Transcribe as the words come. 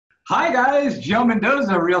Hi guys, Joe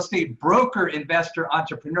Mendoza, real estate broker, investor,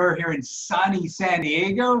 entrepreneur here in sunny San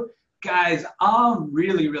Diego. Guys, I'm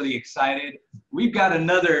really excited. We've got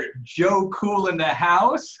another Joe Cool in the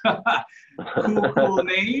house. Cool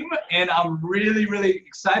name. And I'm really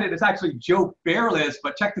excited. It's actually Joe Fairless,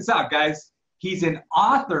 but check this out, guys. He's an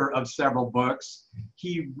author of several books.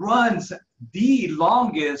 He runs the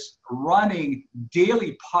longest running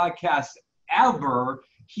daily podcast ever.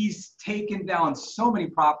 He's taken down so many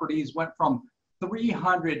properties, went from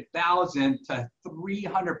 300,000 to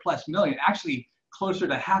 300 plus million, actually closer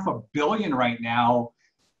to $500 million right now.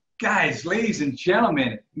 Guys, ladies and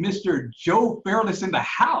gentlemen, Mr. Joe Fairless in the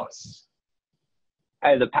house.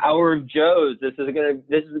 Hey, the power of Joe's. This is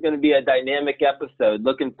gonna be a dynamic episode.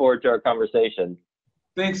 Looking forward to our conversation.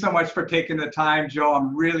 Thanks so much for taking the time, Joe.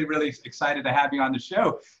 I'm really excited to have you on the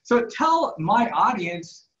show. So tell my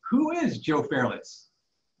audience, who is Joe Fairless?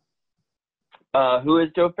 Who is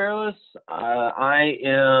Joe Fairless? I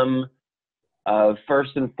am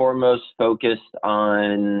first and foremost focused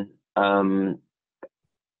on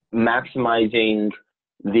maximizing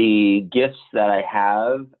the gifts that I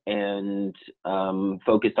have and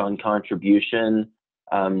focused on contribution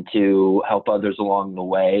to help others along the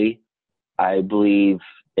way. I believe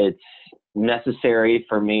it's necessary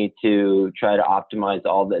for me to try to optimize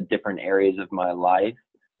all the different areas of my life.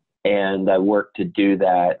 And I work to do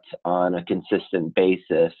that on a consistent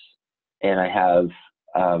basis. And I have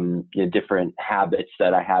different habits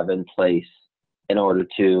that I have in place in order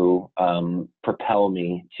to propel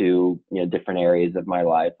me to different areas of my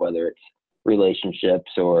life, whether it's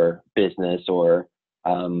relationships or business or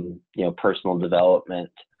personal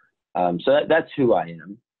development. So that's who I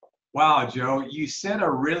am. Wow, Joe, you said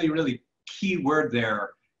a really key word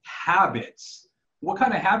there, habits. What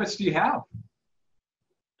kind of habits do you have?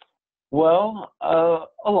 Well,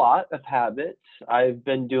 a lot of habits. I've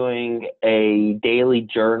been doing a daily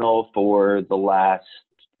journal for the last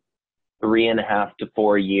 3.5 to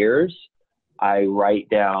 4 years. I write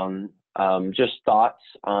down just thoughts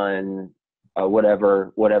on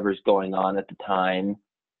whatever's going on at the time,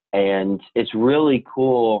 and it's really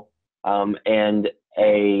cool and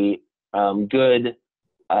a good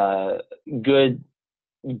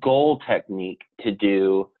goal technique to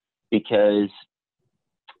do, because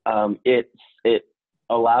it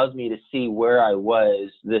allows me to see where I was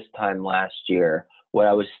this time last year, what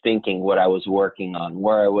I was thinking, what I was working on,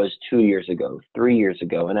 where I was 2 years ago, 3 years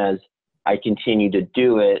ago. And as I continue to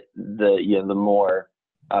do it, the more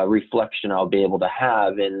reflection I'll be able to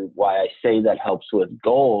have. And why I say that helps with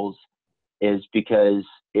goals is because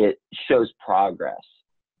it shows progress,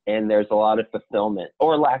 and there's a lot of fulfillment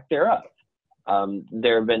or lack thereof.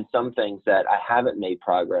 There have been some things that I haven't made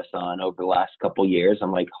progress on over the last couple years.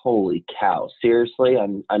 I'm like, holy cow, seriously?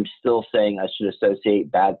 I'm still saying I should associate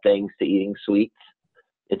bad things to eating sweets.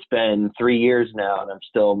 It's been 3 years now, and I'm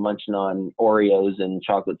still munching on Oreos and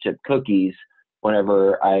chocolate chip cookies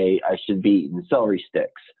whenever I should be eating celery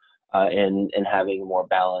sticks and having a more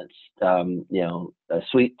balanced, a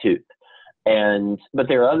sweet tooth. But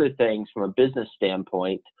there are other things from a business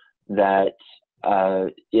standpoint that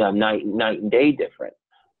night and day different,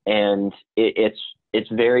 and it's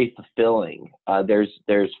very fulfilling.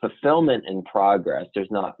 There's fulfillment in progress. There's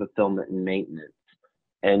not fulfillment in maintenance,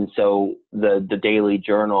 and so the daily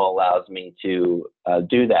journal allows me to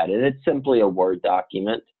do that. And it's simply a Word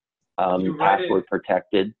document, password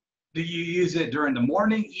protected. Do you use it during the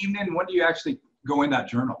morning, evening? When do you actually go in that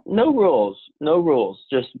journal? No rules.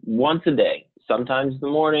 Just once a day. Sometimes in the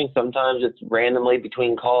morning. Sometimes it's randomly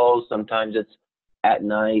between calls. Sometimes it's at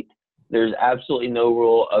night. There's absolutely no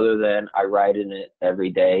rule other than I write in it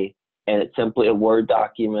every day, and it's simply a Word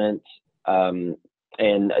document. And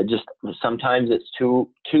just sometimes it's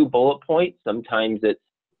two bullet points. Sometimes it's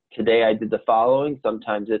today I did the following.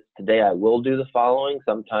 Sometimes it's today I will do the following.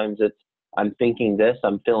 Sometimes it's I'm thinking this,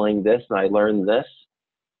 I'm feeling this, and I learned this.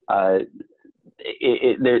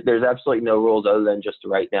 There's absolutely no rules other than just to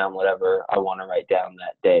write down whatever I want to write down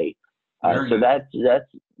that day. So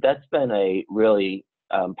that's been a really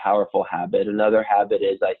powerful habit. Another habit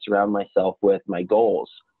is I surround myself with my goals.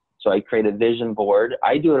 So I create a vision board.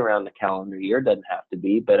 I do it around the calendar year. Doesn't have to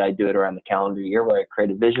be, but I do it around the calendar year where I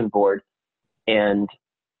create a vision board, and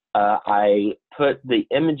I put the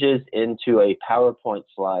images into a PowerPoint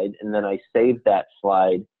slide, and then I save that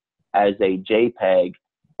slide as a JPEG,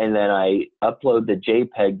 and then I upload the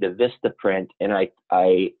JPEG to Vistaprint, and I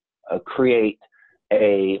create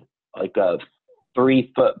a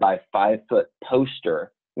 3 foot by 5 foot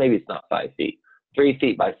poster. Maybe it's not 5 feet, 3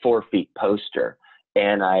 feet by 4 feet poster.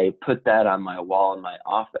 And I put that on my wall in my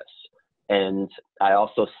office. And I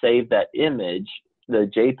also save that image the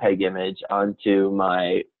JPEG image onto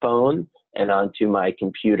my phone and onto my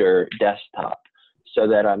computer desktop, so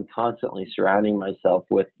that I'm constantly surrounding myself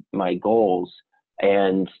with my goals.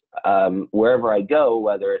 And wherever I go,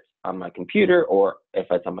 whether it's on my computer or if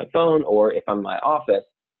it's on my phone or if I'm in my office,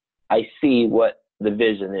 I see what the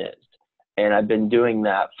vision is. And I've been doing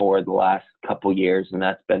that for the last couple years, and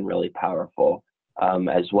that's been really powerful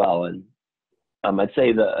as well. And I'd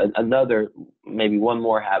say another, maybe one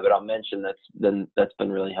more habit I'll mention that's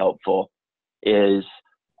been really helpful is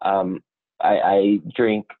I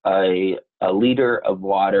drink a liter of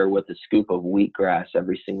water with a scoop of wheatgrass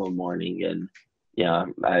every single morning. And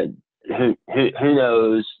who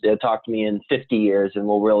knows? They'll talk to me in 50 years, and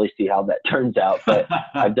we'll really see how that turns out. But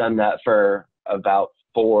I've done that for about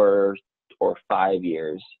 4 or 5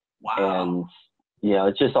 years. Wow. And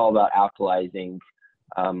it's just all about alkalizing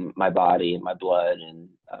my body and my blood.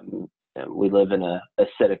 And we live in a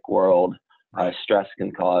acidic world. Stress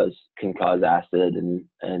can cause acid,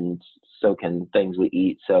 and so can things we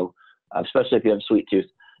eat. So especially if you have a sweet tooth.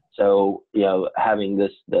 So having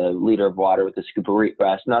the liter of water with a scoop of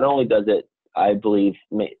wheatgrass, not only does it, I believe,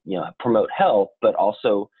 promote health, but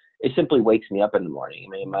also it simply wakes me up in the morning. I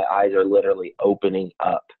mean, my eyes are literally opening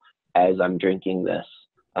up as I'm drinking this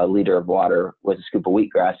liter of water with a scoop of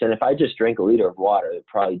wheatgrass. And if I just drink a liter of water, it'd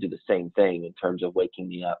probably do the same thing in terms of waking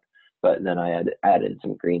me up. But then I added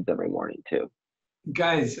some greens every morning too.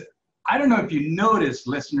 Guys, I don't know if you noticed,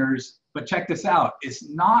 listeners, but check this out. It's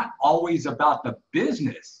not always about the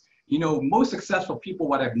business. Most successful people,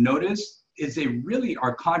 what I've noticed is they really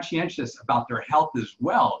are conscientious about their health as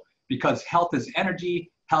well, because health is energy.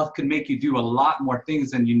 Health can make you do a lot more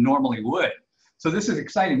things than you normally would. So this is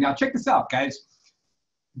exciting. Now check this out, guys.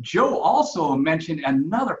 Joe also mentioned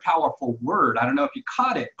another powerful word. I don't know if you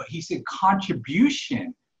caught it, but he said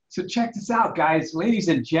contribution. So check this out, guys. Ladies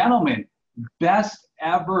and gentlemen, best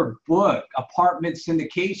ever book, Apartment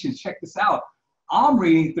Syndications. Check this out. I'm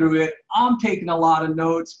reading through it. I'm taking a lot of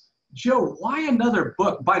notes. Joe, why another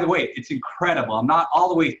book? By the way, it's incredible. I'm not all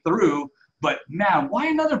the way through, but man, why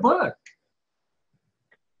another book?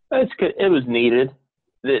 It's good. It was needed.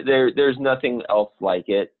 There's nothing else like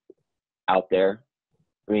it out there.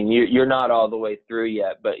 I mean, you're not all the way through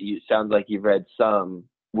yet, but it sounds like you've read some.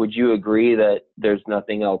 Would you agree that there's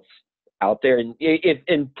nothing else out there?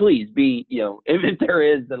 And please be, if there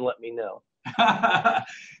is, then let me know.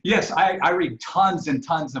 Yes, I read tons and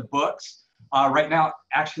tons of books. Right now,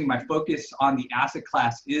 actually, my focus on the asset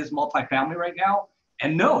class is multifamily right now.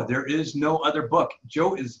 And no, there is no other book.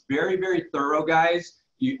 Joe is very, very thorough, guys.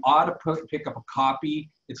 You ought to pick up a copy.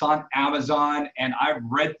 It's on Amazon, and I've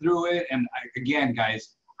read through it. And again,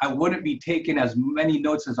 guys, I wouldn't be taking as many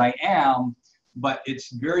notes as I am, but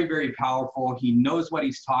it's very, very powerful. He knows what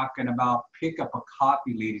he's talking about. Pick up a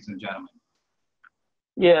copy, ladies and gentlemen.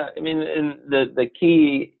 Yeah, I mean, and the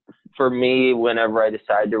key for me whenever I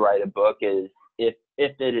decide to write a book is if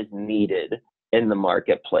it is needed in the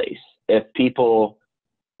marketplace. If people,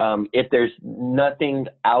 if there's nothing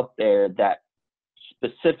out there that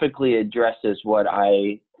specifically addresses what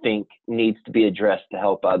I think needs to be addressed to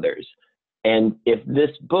help others. And if this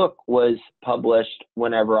book was published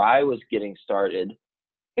whenever I was getting started,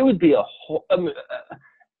 it would be a whole, I don't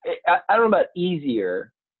know about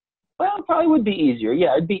easier. Well, it probably would be easier.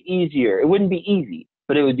 Yeah, it'd be easier. It wouldn't be easy,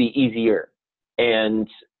 but it would be easier. And,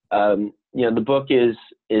 the book is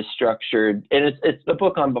structured, and it's a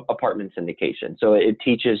book on apartment syndication. So it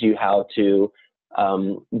teaches you how to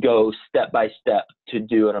go step by step to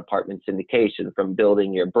do an apartment syndication, from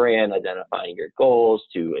building your brand, identifying your goals,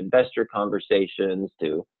 to investor conversations,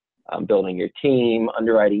 to building your team,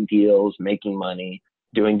 underwriting deals, making money,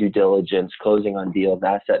 doing due diligence, closing on deals,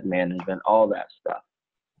 asset management, all that stuff.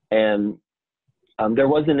 And there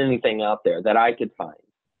wasn't anything out there that I could find.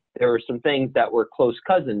 There were some things that were close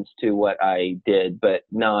cousins to what I did, but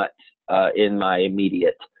not in my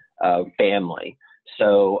immediate family.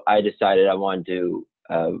 So I decided I wanted to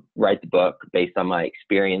write the book based on my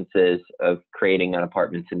experiences of creating an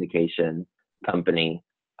apartment syndication company.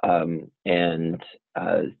 So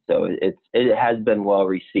it has been well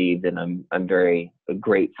received, and I'm very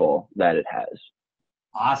grateful that it has.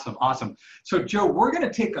 Awesome, awesome. So Joe, we're going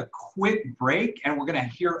to take a quick break, and we're going to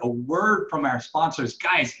hear a word from our sponsors.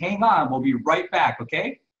 Guys, hang on. We'll be right back,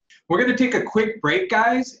 okay? We're going to take a quick break,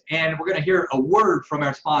 guys, and we're going to hear a word from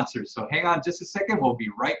our sponsors. So hang on just a second. We'll be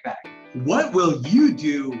right back. What will you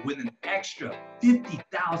do with an extra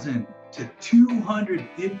 $50,000 to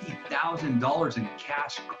 $250,000 in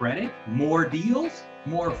cash credit? More deals?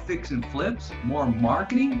 More fix and flips? More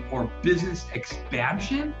marketing or business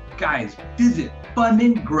expansion? Guys, visit Fund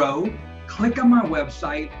and Grow, click on my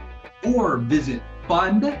website, or visit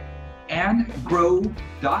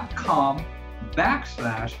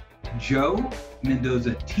fundandgrow.com/Joe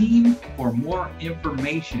Mendoza team for more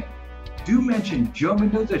information. Do mention Joe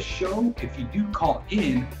Mendoza show if you do call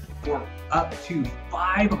in for up to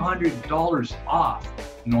 $500 off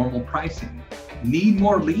normal pricing. Need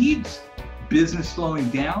more leads? Business slowing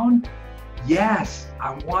down? Yes,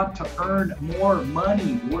 I want to earn more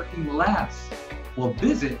money working less. Well,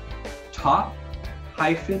 visit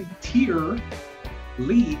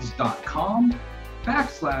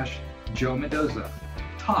top-tierleads.com/Joe Mendoza.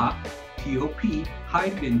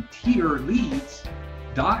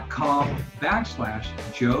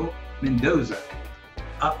 top-tierleads.com/Joe Mendoza.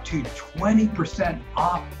 Up to 20%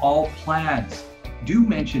 off all plans. Do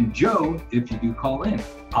mention Joe if you do call in.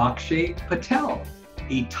 Akshay Patel,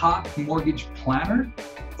 a top mortgage planner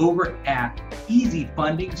over at Easy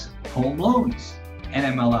Funding's Home Loans,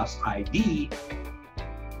 NMLS ID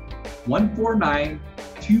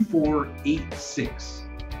 1492486.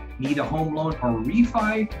 Need a home loan or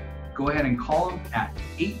refi? Go ahead and call them at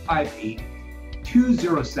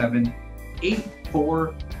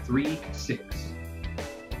 858-207-8436.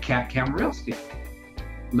 Katcam Real Estate.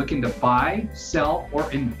 Looking to buy, sell, or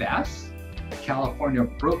invest? California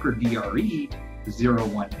Broker DRE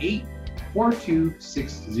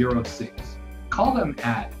 018-42606. Call them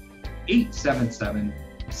at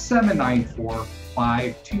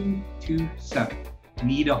 877-794-5227.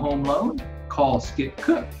 Need a home loan? Call Skip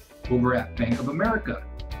Cook over at Bank of America.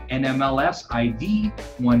 NMLS ID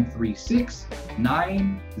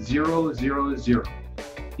 1369000.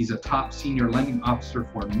 He's a top senior lending officer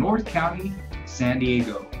for North County, San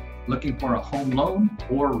Diego. Looking for a home loan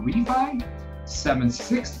or refi?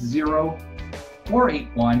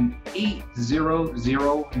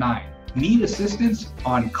 760-481-8009. Need assistance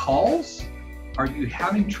on calls? Are you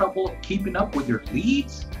having trouble keeping up with your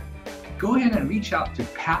leads? Go ahead and reach out to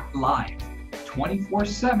Pat Live,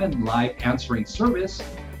 24/7 live answering service.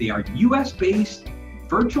 They are US-based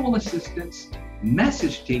virtual assistants,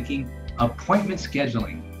 message taking, appointment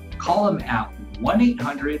scheduling. Call them at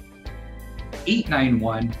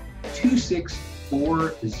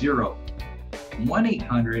 1-800-891-2640.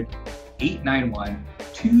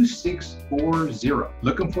 1-800-891-2640.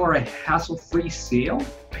 Looking for a hassle-free sale?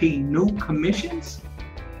 Pay no commissions?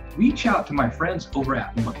 Reach out to my friends over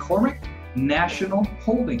at McCormick National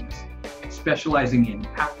Holdings, specializing in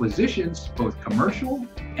acquisitions, both commercial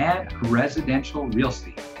and residential real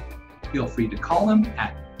estate. Feel free to call them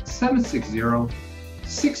at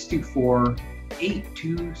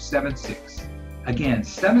 760-624-8276. Again,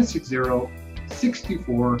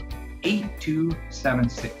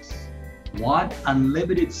 760-624-8276. Want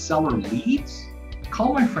unlimited seller leads?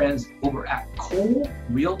 Call my friends over at Cole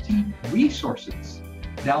Realty Resources.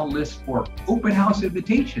 Now list for open house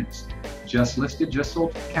invitations, just listed, just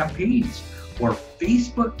sold campaigns, or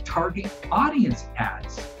Facebook target audience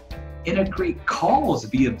ads. Integrate calls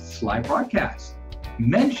via live broadcast.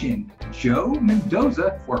 Mention Joe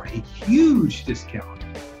Mendoza for a huge discount.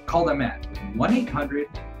 Call them at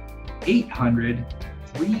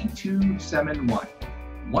 1-800-800-3271.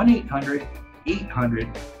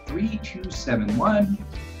 1-800-800-3271,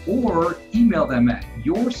 or email them at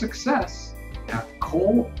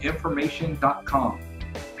yoursuccess@coleinformation.com.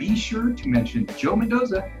 Be sure to mention Joe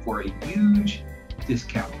Mendoza for a huge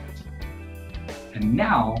discount. And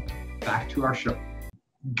now, back to our show.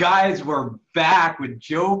 Guys, we're back with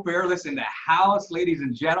Joe Fairless in the house, ladies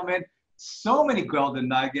and gentlemen. So many golden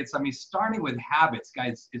nuggets. I mean, starting with habits,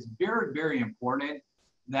 guys, is very, very important.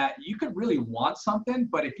 That you could really want something,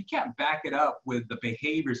 but if you can't back it up with the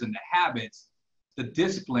behaviors and the habits, the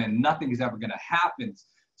discipline, nothing is ever going to happen.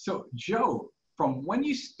 So Joe, from when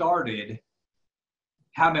you started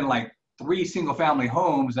having like 3 single-family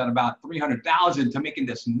homes at about 300,000 to making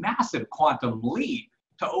this massive quantum leap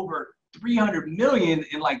to over 300 million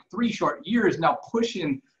in like 3 short years, now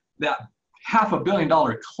pushing that $500 million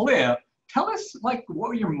clip, tell us like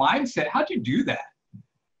what was your mindset? How'd you do that?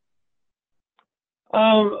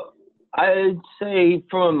 I'd say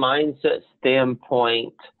from a mindset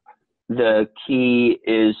standpoint, the key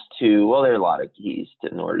is to, well, there are a lot of keys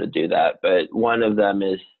in order to do that, but one of them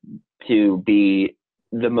is to be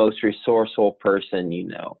the most resourceful person you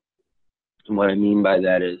know. And what I mean by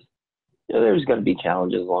that is, you know, there's going to be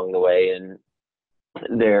challenges along the way, and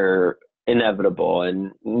they're inevitable,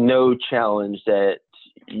 and no challenge that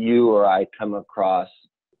you or I come across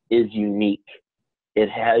is unique. It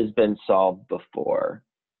has been solved before.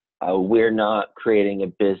 We're not creating a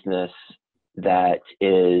business that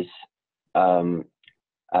is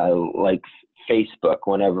like Facebook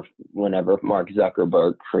whenever Mark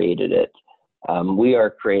Zuckerberg created it. We are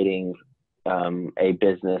creating a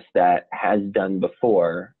business that has done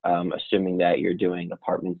before, assuming that you're doing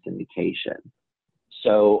apartment syndication.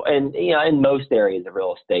 So, and in most areas of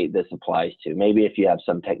real estate, this applies to. Maybe if you have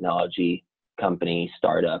some technology company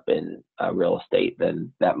startup in real estate,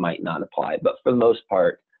 then that might not apply. But for the most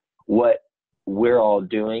part, what we're all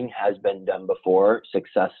doing has been done before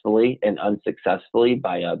successfully and unsuccessfully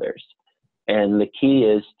by others. And the key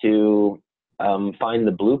is to find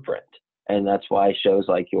the blueprint. And that's why shows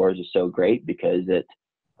like yours are so great, because it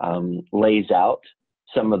lays out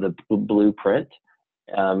some of the blueprint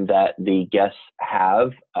that the guests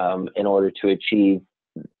have in order to achieve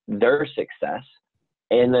their success.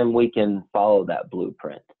 And then we can follow that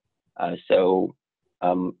blueprint. So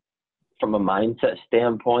from a mindset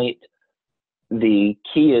standpoint,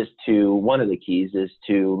 one of the keys is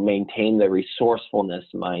to maintain the resourcefulness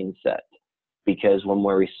mindset, because when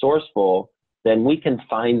we're resourceful, then we can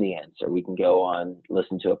find the answer. We can go on,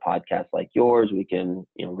 listen to a podcast like yours. We can,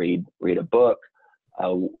 read a book.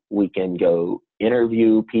 We can go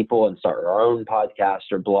interview people and start our own podcast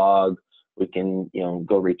or blog. We can,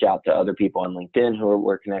 go reach out to other people on LinkedIn who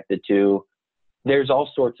we're connected to. There's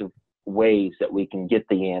all sorts of ways that we can get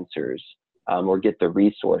the answers or get the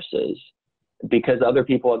resources, because other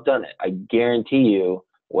people have done it. I guarantee you,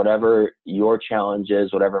 whatever your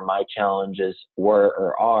challenges, whatever my challenges were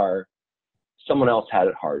or are, someone else had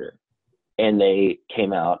it harder and they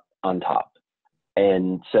came out on top.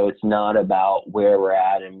 And so it's not about where we're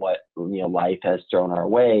at and what life has thrown our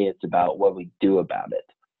way. It's about what we do about it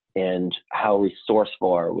and how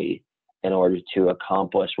resourceful are we in order to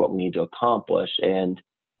accomplish what we need to accomplish. And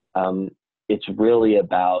it's really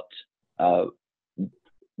about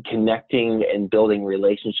connecting and building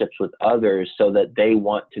relationships with others so that they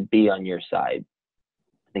want to be on your side.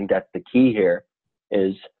 I think that's the key here,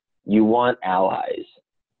 is you want allies.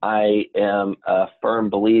 I am a firm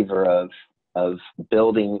believer of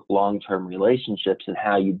building long-term relationships, and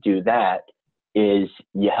how you do that is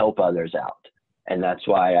you help others out. And that's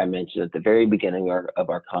why I mentioned at the very beginning of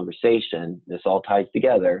our conversation, this all ties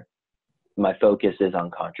together. My focus is on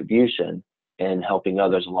contribution and helping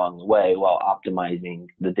others along the way while optimizing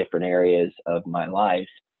the different areas of my life,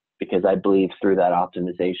 because I believe through that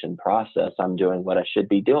optimization process, I'm doing what I should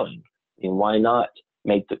be doing. And why not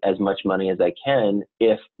make as much money as I can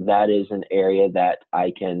if that is an area that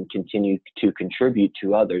I can continue to contribute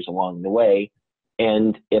to others along the way?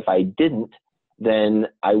 And if I didn't, then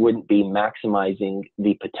I wouldn't be maximizing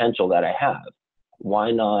the potential that I have.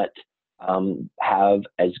 Why not have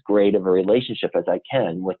as great of a relationship as I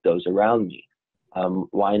can with those around me?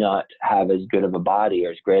 Why not have as good of a body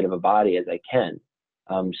or as great of a body as I can?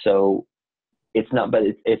 So it's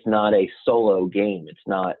not a solo game.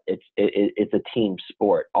 It's a team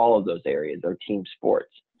sport. All of those areas are team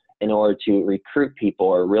sports. In order to recruit people,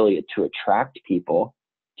 or really to attract people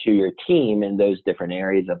to your team in those different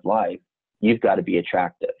areas of life, you've got to be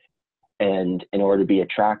attractive. And in order to be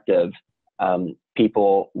attractive,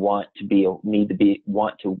 people want to be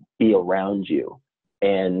around you.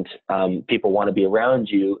 And people want to be around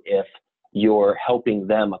you if you're helping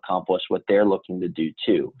them accomplish what they're looking to do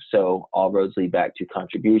too. So all roads lead back to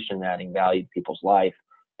contribution, adding value to people's life.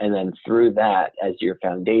 And then through that, as your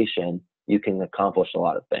foundation, you can accomplish a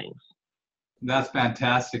lot of things. That's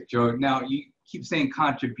fantastic, Joe. Now, you keep saying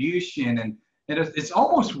contribution, and it's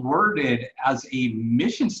almost worded as a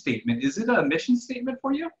mission statement. Is it a mission statement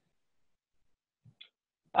for you?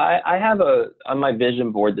 I have on my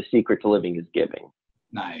vision board, the secret to living is giving.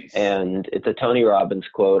 Nice. And it's a Tony Robbins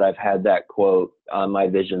quote. I've had that quote on my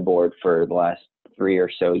vision board for the last 3 or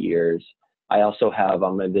so years. I also have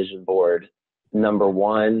on my vision board number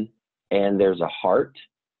 1, and there's a heart,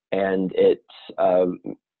 and it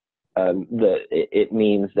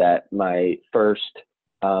means that my first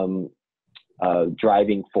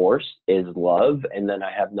driving force is love, and then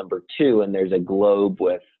I have number 2, and there's a globe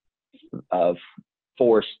with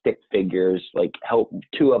 4 stick figures, like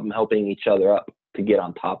 2 of them helping each other up to get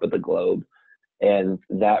on top of the globe. And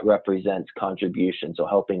that represents contribution. So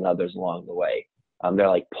helping others along the way. They're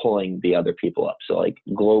like pulling the other people up. So like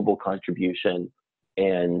global contribution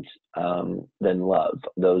and then love.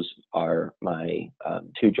 Those are my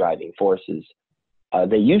 2 driving forces.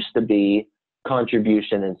 They used to be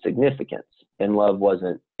contribution and significance, and love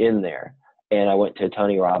wasn't in there. And I went to a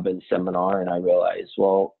Tony Robbins seminar, and I realized,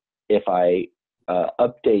 well, if I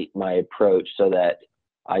update my approach so that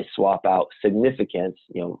I swap out significance,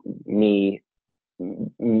 me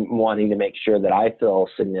wanting to make sure that I feel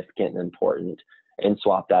significant and important, and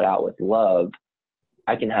swap that out with love,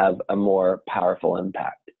 I can have a more powerful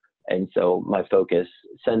impact. And so my focus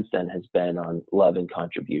since then has been on love and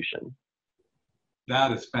contribution.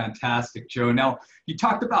 That is fantastic, Joe. Now, you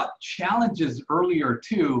talked about challenges earlier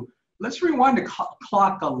too. Let's rewind the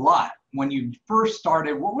clock a lot. When you first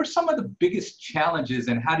started, what were some of the biggest challenges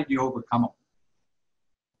and how did you overcome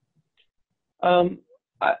them?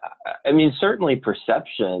 I mean, certainly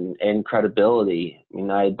perception and credibility. I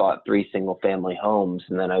mean, I had bought 3 single family homes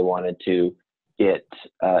and then I wanted to get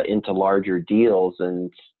into larger deals,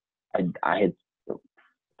 and I had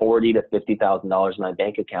 $40,000 to $50,000 in my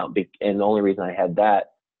bank account. And the only reason I had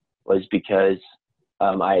that was because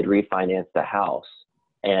I had refinanced the house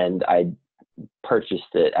and I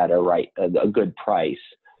purchased it at a good price.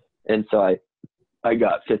 And so I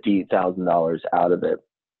got $50,000 out of it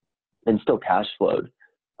and still cash flowed.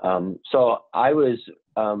 So I was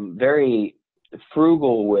very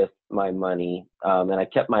frugal with my money, and I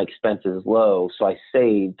kept my expenses low. So I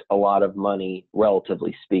saved a lot of money,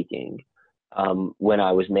 relatively speaking. When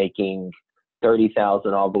I was making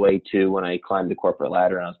 $30,000 all the way to when I climbed the corporate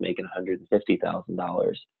ladder and I was making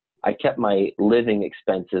 $150,000, I kept my living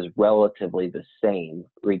expenses relatively the same,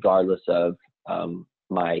 regardless of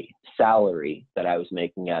my salary that I was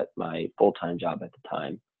making at my full-time job at the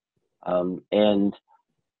time.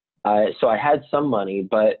 So I had some money,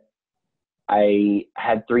 but I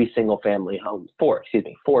had 4 single-family homes.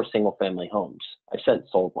 I've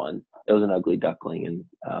since sold one. It was an ugly duckling,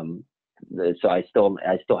 and so I still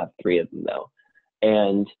have 3 of them though.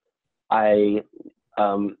 And I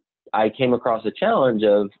came across a challenge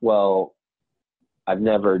of, well, I've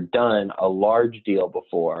never done a large deal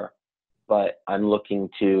before, but I'm looking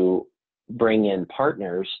to bring in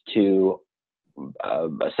partners to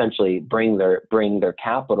essentially bring their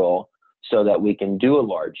capital so that we can do a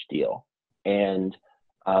large deal. And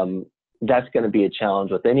that's going to be a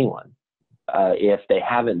challenge with anyone. If they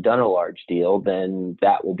haven't done a large deal, then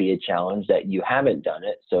that will be a challenge that you haven't done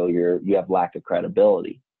it. So you have lack of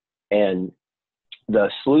credibility. And the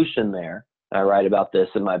solution there, I write about this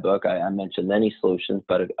in my book, I mentioned many solutions,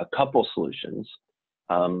 but a couple solutions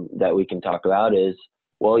that we can talk about is,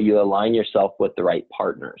 well, you align yourself with the right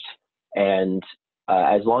partners. And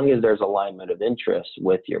as long as there's alignment of interest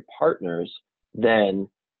with your partners, then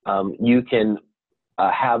you can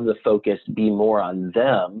have the focus be more on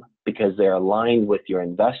them because they're aligned with your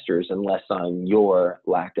investors and less on your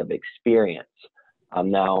lack of experience.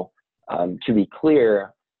 Now, to be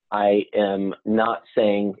clear, I am not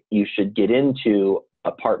saying you should get into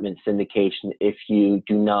apartment syndication if you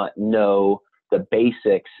do not know the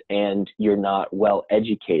basics and you're not well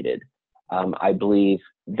educated. I believe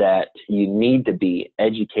that you need to be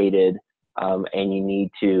educated and you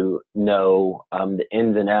need to know the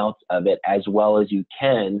ins and outs of it as well as you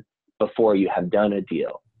can before you have done a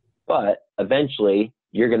deal. But eventually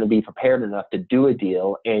you're going to be prepared enough to do a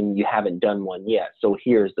deal and you haven't done one yet. So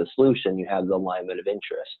here's the solution. You have the alignment of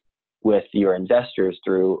interest with your investors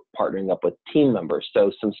through partnering up with team members.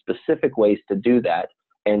 So some specific ways to do that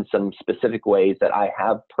and some specific ways that I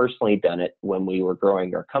have personally done it when we were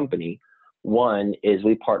growing our company. One is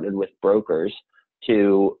we partnered with brokers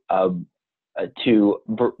to have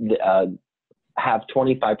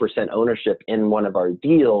 25% ownership in one of our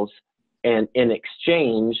deals, and in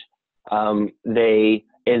exchange, they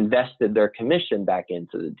invested their commission back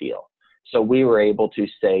into the deal. So we were able to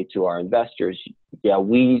say to our investors, yeah,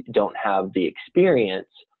 we don't have the experience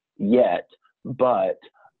yet, but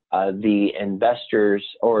the investors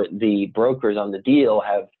or the brokers on the deal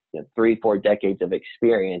have 3-4 decades of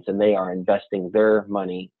experience, and they are investing their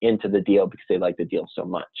money into the deal because they like the deal so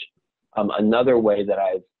much. Another way that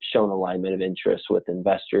I've shown alignment of interest with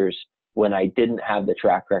investors when I didn't have the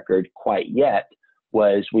track record quite yet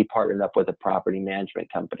was we partnered up with a property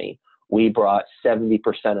management company. We brought 70%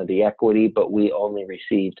 of the equity, but we only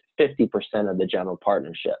received 50% of the general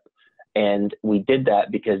partnership. And we did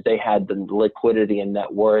that because they had the liquidity and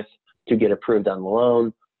net worth to get approved on the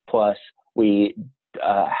loan. Plus they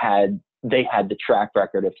had the track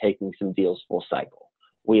record of taking some deals full cycle.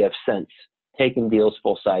 We have since taken deals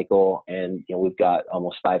full cycle, and we've got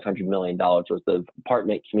almost $500 million worth of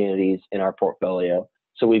apartment communities in our portfolio.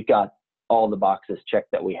 So we've got all the boxes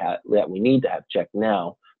checked that we need to have checked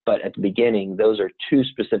now. But at the beginning, those are 2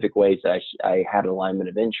 specific ways that I had alignment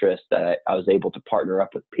of interest, that I was able to partner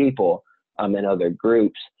up with people and other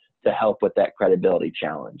groups to help with that credibility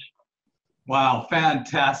challenge. Wow,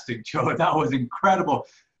 fantastic, Joe. That was incredible.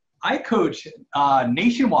 I coach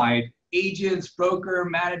nationwide agents, broker,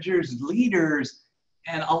 managers, leaders,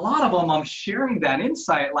 and a lot of them I'm sharing that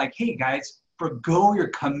insight like, hey guys, forgo your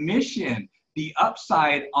commission. The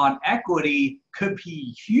upside on equity could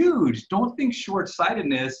be huge. Don't think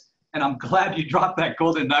short-sightedness. And I'm glad you dropped that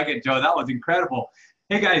golden nugget, Joe. That was incredible.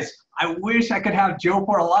 Hey guys, I wish I could have Joe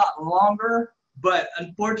for a lot longer, but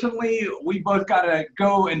unfortunately, we both got to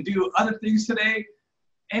go and do other things today.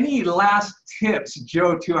 Any last tips,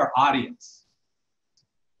 Joe, to our audience?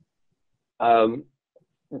 No,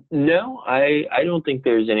 I don't think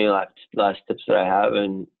there's any last tips that I have,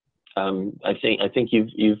 and I think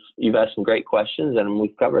you've asked some great questions, and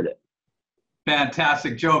we've covered it.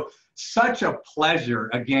 Fantastic, Joe. Such a pleasure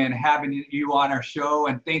again having you on our show,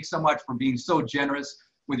 and thanks so much for being so generous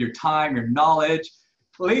with your time, your knowledge.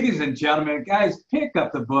 Ladies and gentlemen, guys, pick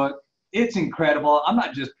up the book. It's incredible. I'm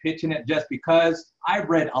not just pitching it just because. I've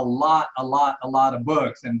read a lot of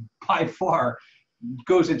books, and by far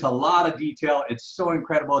goes into a lot of detail. It's so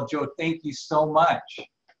incredible. Joe, thank you so much.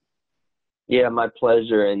 Yeah, my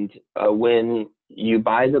pleasure. And when you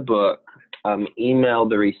buy the book, email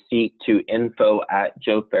the receipt to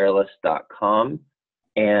info@joefairless.com,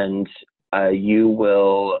 and you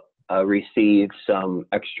will receive some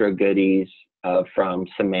extra goodies from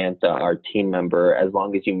Samantha, our team member, as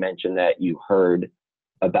long as you mention that you heard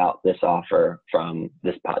about this offer from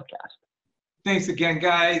this podcast. Thanks again,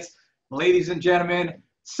 guys. Ladies and gentlemen,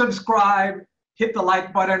 subscribe, hit the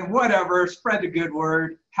like button, whatever, spread the good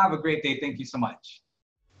word. Have a great day. Thank you so much.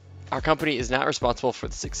 Our company is not responsible for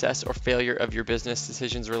the success or failure of your business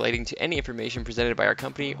decisions relating to any information presented by our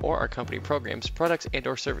company or our company programs, products,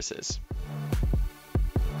 and/or services.